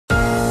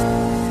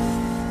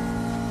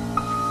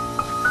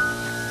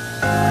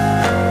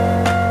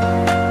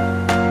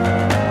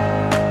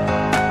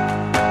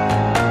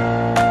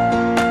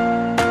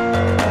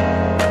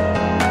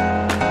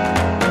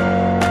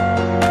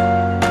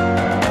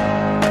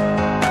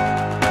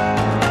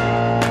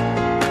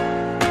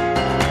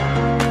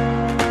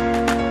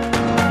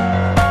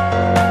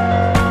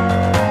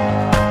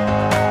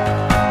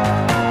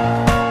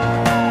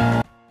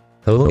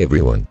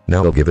everyone,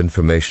 now I'll give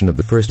information of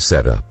the first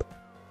setup.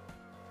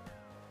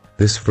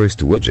 This first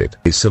widget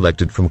is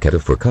selected from Kata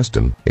for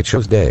custom. It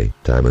shows day,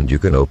 time, and you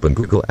can open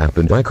Google app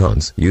and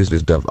icons used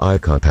as Dove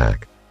icon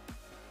pack.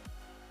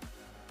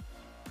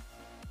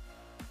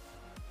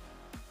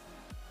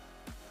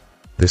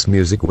 This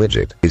music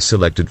widget is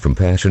selected from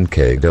Passion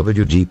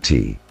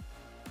KWGT.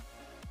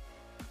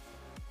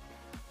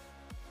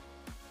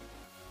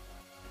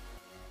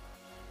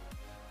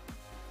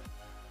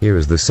 Here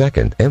is the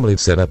second AMOLED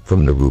setup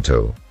from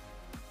Naruto.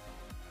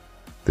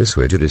 This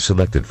widget is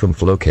selected from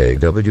Flow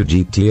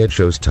KWGT. It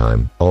shows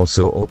time,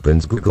 also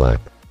opens Google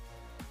app.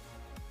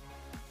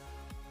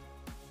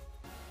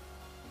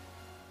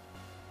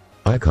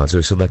 Icons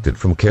are selected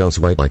from Kale's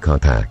white icon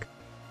pack.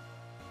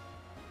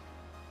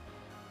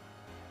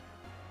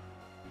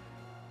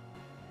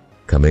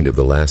 Coming to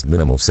the last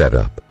minimal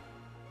setup.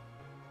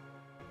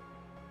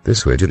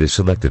 This widget is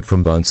selected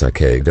from Bonsai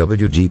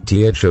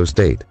KWGT. It shows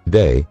date,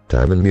 day,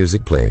 time, and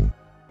music playing.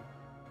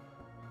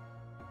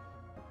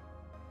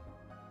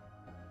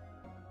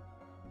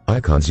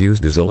 Icons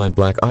used as a light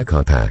black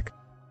icon pack.